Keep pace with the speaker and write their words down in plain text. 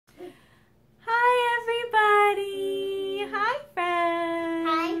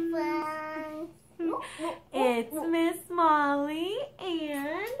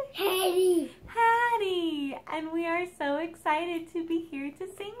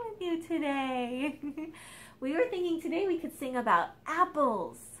today. We were thinking today we could sing about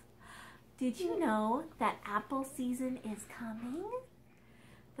apples. Did you know that apple season is coming?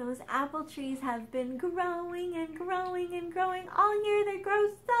 Those apple trees have been growing and growing and growing all year. They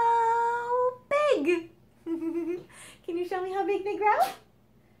grow so big. Can you show me how big they grow?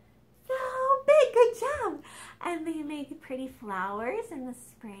 So big, good job. And they make pretty flowers in the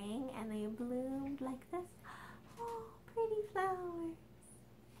spring and they bloomed like this. Oh, pretty flowers.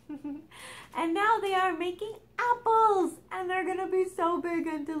 And now they are making apples and they're gonna be so big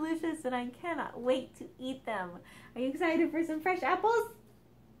and delicious and I cannot wait to eat them. Are you excited for some fresh apples?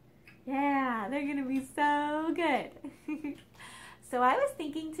 Yeah, they're gonna be so good. So I was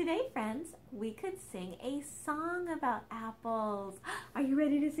thinking today, friends, we could sing a song about apples. Are you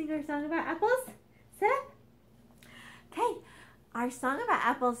ready to sing our song about apples? Sit up. Okay, our song about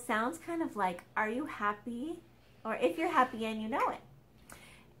apples sounds kind of like, are you happy? Or if you're happy and you know it.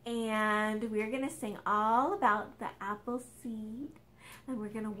 And we're going to sing all about the apple seed. And we're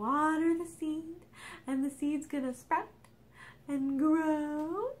going to water the seed. And the seed's going to sprout and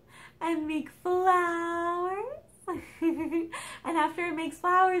grow and make flowers. And after it makes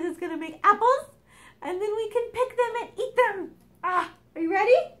flowers, it's going to make apples. And then we can pick them and eat them. Are you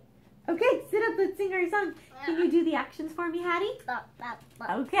ready? Okay, sit up. Let's sing our song. Can you do the actions for me, Hattie?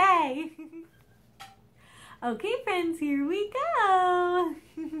 Okay. Okay, friends, here we go.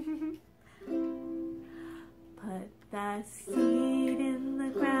 Put the seed in the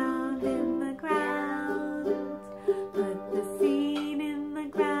ground, in the ground. Put the seed in the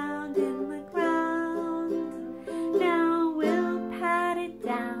ground, in the ground. Now we'll pat it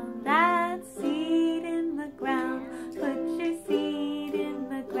down, that seed in the ground. Put your seed in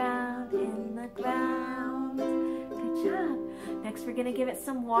the ground, in the ground. Good job. Next, we're gonna give it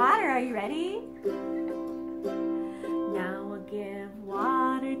some water. Are you ready? Now we'll give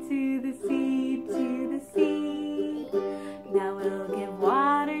water to the seed, to the seed. Now we'll give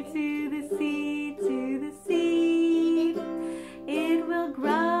water to the seed, to the seed. It will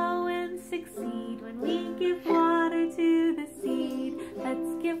grow and succeed when we give water to the seed.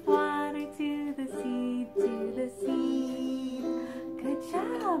 Let's give water to the seed, to the seed. Good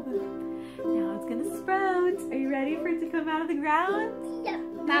job. Now it's gonna sprout. Are you ready for it to come out of the ground? Yeah.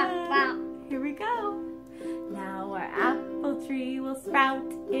 Here we go. Now our apple tree will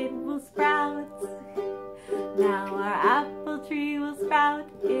sprout, it will sprout. Now our apple tree will sprout,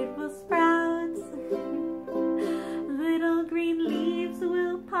 it will sprout. Little green leaves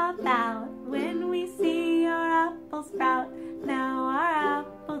will pop out when we see our apple sprout. Now our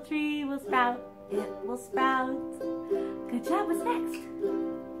apple tree will sprout, it will sprout. Good job, what's next?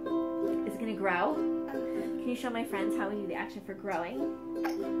 Is it gonna grow? Can you show my friends how we do the action for growing?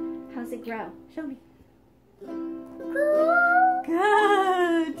 How does it grow? Show me.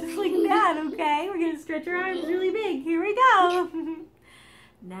 Good, just like that, okay? We're gonna stretch our arms really big. Here we go.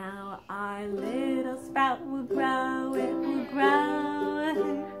 Now our little sprout will grow, it will grow.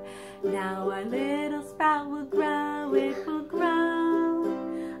 Now our little sprout will grow, it will grow.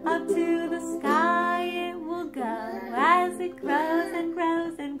 Up to the sky it will go as it grows and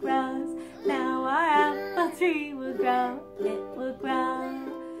grows and grows. Now our apple tree will grow, it will grow.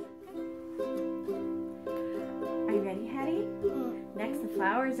 Are you ready, Hattie? Next, the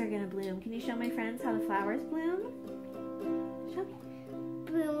flowers are going to bloom. Can you show my friends how the flowers bloom? Show me.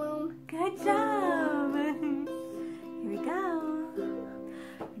 Bloom. Good job. Here we go.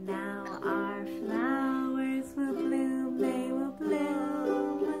 Now our flowers will bloom, they will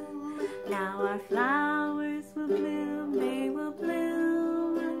bloom. Now our flowers will bloom, they will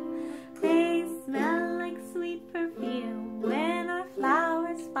bloom. They smell like sweet perfume when our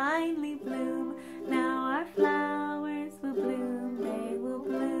flowers finally bloom. Now our flowers will bloom, they will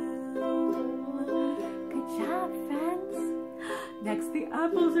bloom. Good job, friends. Next, the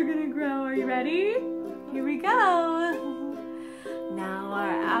apples are gonna grow. Are you ready? Here we go. Now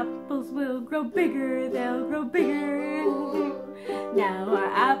our apples will grow bigger, they'll grow bigger. Now our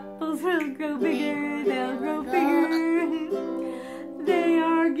apples will grow bigger, they'll grow bigger. They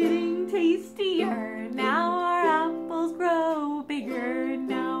are getting tastier. Now our apples grow bigger.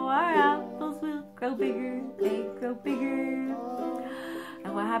 Now our apples will grow bigger, they grow bigger.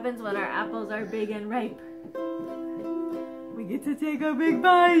 And what happens when our apples are big and ripe? We get to take a big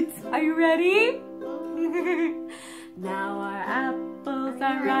bite. Are you ready? Now our apples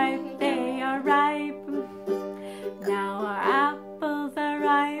are ripe, they are ripe. Now our apples are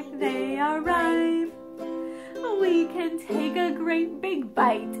ripe, they are ripe. We can take a great big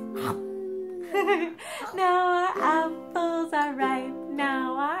bite. Now our apples are ripe,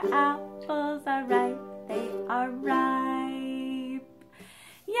 now our apples are ripe, they are ripe.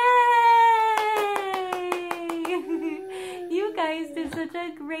 Yay!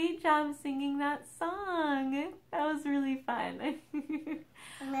 great job singing that song. That was really fun.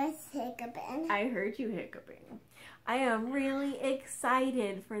 I was hiccuping. I heard you hiccuping. I am really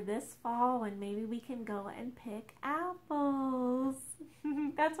excited for this fall when maybe we can go and pick apples.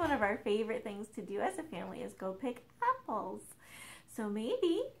 That's one of our favorite things to do as a family is go pick apples. So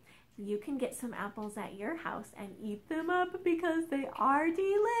maybe you can get some apples at your house and eat them up because they are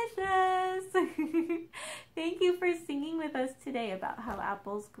delicious. Thank you for singing with us today about how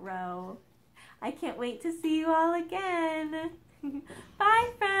apples grow. I can't wait to see you all again. Bye,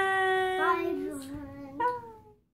 friends. Bye, everyone. Bye.